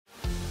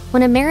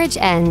When a marriage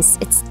ends,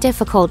 it's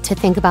difficult to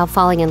think about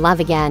falling in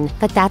love again,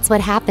 but that's what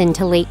happened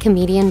to late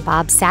comedian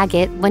Bob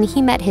Saget when he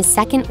met his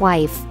second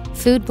wife,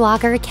 food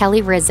blogger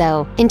Kelly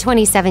Rizzo. In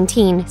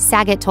 2017,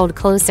 Saget told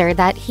Closer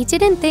that he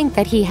didn't think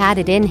that he had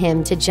it in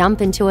him to jump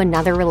into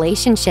another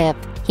relationship.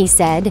 He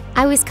said,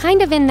 "I was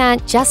kind of in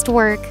that just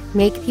work,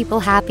 make people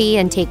happy,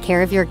 and take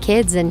care of your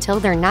kids until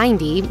they're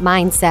 90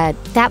 mindset."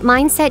 That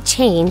mindset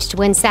changed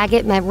when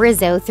Saget met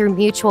Rizzo through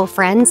mutual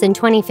friends in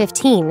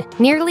 2015,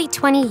 nearly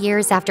 20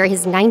 years after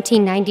his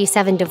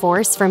 1997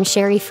 divorce from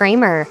Sherry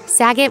Framer.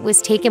 Saget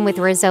was taken with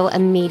Rizzo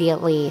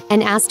immediately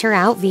and asked her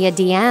out via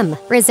DM.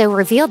 Rizzo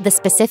revealed the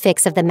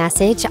specifics of the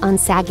message on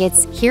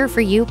Saget's Here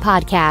For You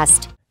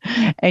podcast.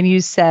 And you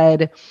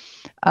said,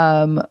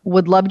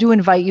 would love to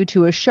invite you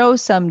to a show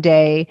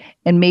someday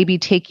and maybe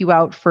take you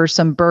out for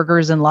some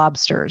burgers and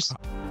lobsters.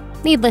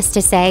 Needless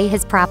to say,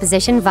 his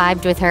proposition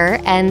vibed with her,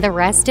 and the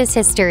rest is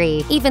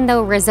history. Even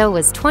though Rizzo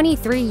was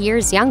 23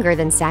 years younger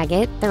than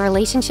Saget, the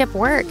relationship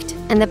worked,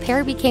 and the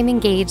pair became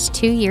engaged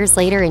 2 years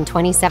later in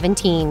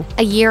 2017.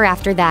 A year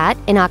after that,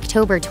 in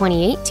October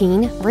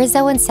 2018,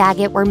 Rizzo and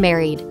Saget were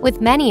married, with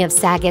many of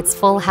Saget's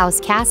Full House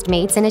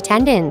castmates in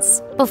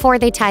attendance. Before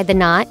they tied the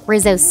knot,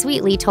 Rizzo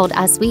sweetly told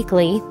Us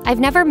Weekly, "I've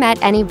never met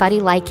anybody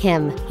like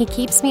him. He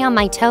keeps me on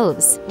my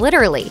toes.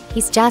 Literally,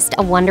 he's just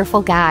a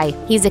wonderful guy.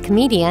 He's a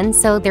comedian,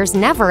 so there's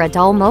never a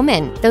dull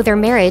moment." Though their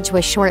marriage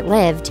was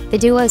short-lived, the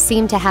duo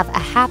seemed to have a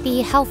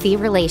happy, healthy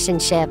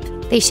relationship.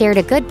 They shared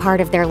a good part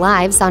of their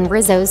lives on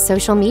Rizzo's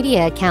social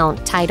media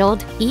account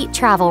titled Eat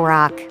Travel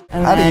Rock.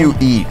 How do you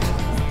eat?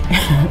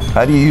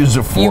 How do you use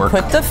a fork?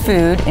 You put the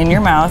food in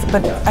your mouth,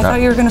 but I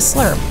thought you were going to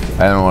slurp.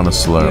 I don't want to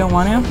slurp. You don't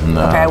want to?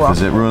 No, okay, well.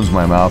 because it ruins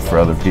my mouth for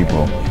other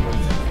people.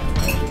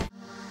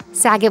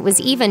 Saget was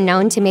even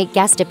known to make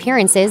guest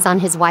appearances on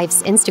his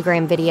wife's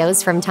Instagram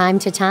videos from time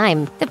to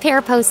time. The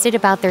pair posted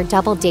about their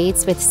double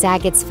dates with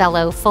Saget's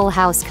fellow Full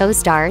House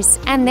co-stars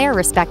and their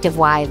respective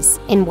wives.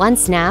 In one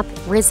snap,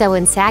 Rizzo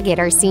and Saget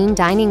are seen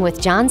dining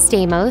with John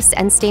Stamos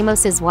and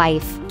Stamos'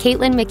 wife,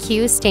 Caitlin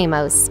McHugh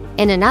Stamos.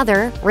 In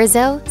another,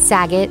 Rizzo,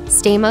 Saget,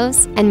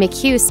 Stamos, and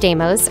McHugh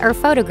Stamos are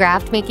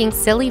photographed making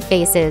silly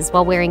faces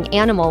while wearing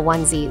animal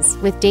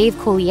onesies with Dave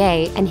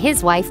Coulier and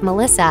his wife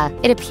Melissa.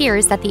 It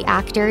appears that the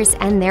actors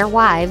and their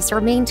wives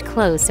remained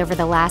close over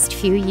the last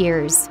few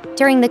years.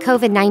 During the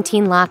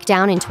COVID-19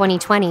 lockdown in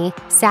 2020,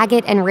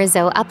 Saget and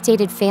Rizzo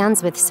updated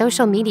fans with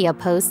social media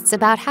posts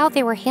about how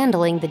they were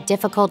handling the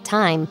difficult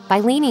time by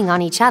leaning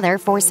on each other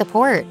for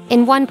support.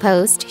 In one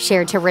post,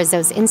 shared to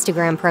Rizzo's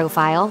Instagram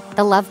profile,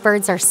 the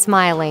lovebirds are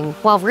smiling,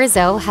 while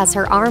Rizzo has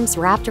her arms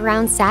wrapped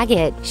around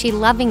Saget. She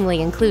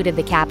lovingly included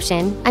the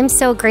caption, "I'm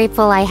so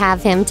grateful I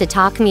have him to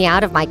talk me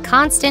out of my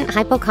constant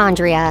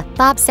hypochondria."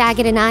 Bob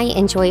Saget and I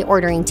enjoy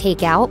ordering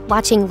takeout,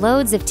 watching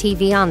loads of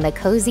TV on the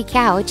cozy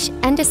couch,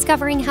 and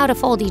discovering how to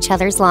fold each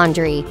other's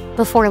laundry.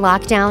 Before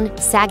lockdown,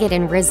 Saget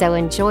and Rizzo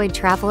enjoyed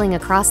traveling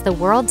across the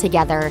world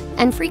together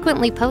and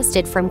frequently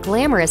posted from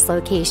glamorous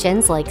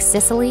locations like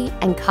Sicily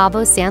and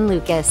Cabo San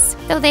Lucas.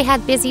 Though they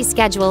had busy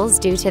schedules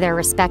due to their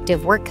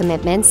respective work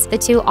commitments, the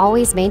two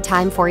always made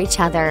time for each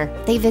other.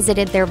 They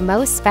visited their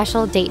most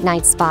special date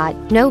night spot,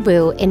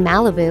 Nobu in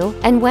Malibu,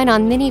 and went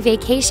on mini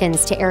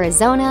vacations to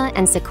Arizona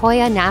and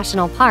Sequoia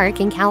National Park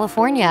in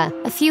California.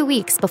 A few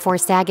weeks before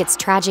Saget's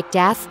tragic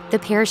death, the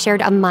pair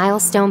shared a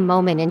milestone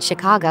moment in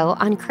Chicago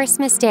on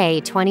Christmas Day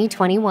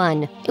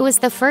 2021. It was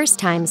the first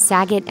time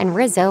Saget and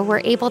Rizzo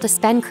were able to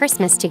spend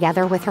Christmas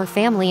together with her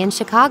family in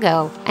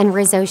Chicago, and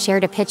Rizzo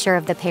shared a picture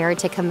of the pair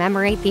to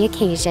commemorate the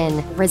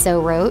occasion. Rizzo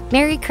wrote,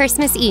 "Merry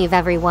Christmas Eve,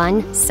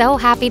 everyone. So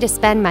happy to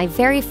spend my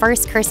very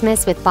first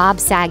Christmas with Bob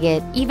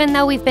Saget, even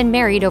though we've been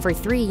married over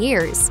 3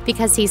 years,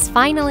 because he's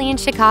finally in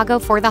Chicago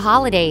for the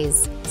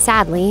holidays."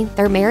 Sadly,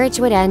 their marriage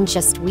would end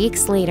just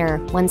weeks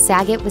later when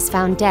Saget was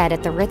found dead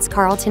at the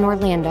Ritz-Carlton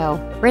Orlando.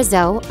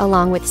 Rizzo,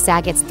 along with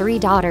Saget's 3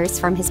 daughters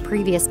from his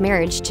previous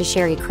marriage to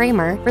Sherry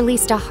Kramer,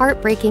 released a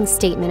heartbreaking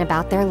statement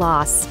about their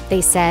loss.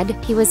 They said,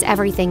 "He was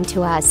everything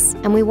to us,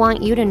 and we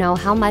want you to know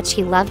how much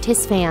he loved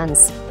his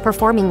fans,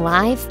 performing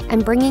live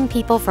and bringing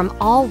people from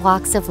all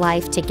walks of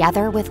life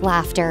together with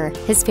laughter."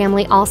 His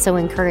family also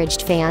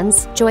encouraged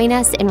fans, "Join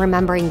us in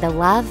remembering the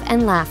love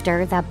and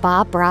laughter that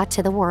Bob brought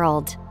to the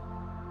world."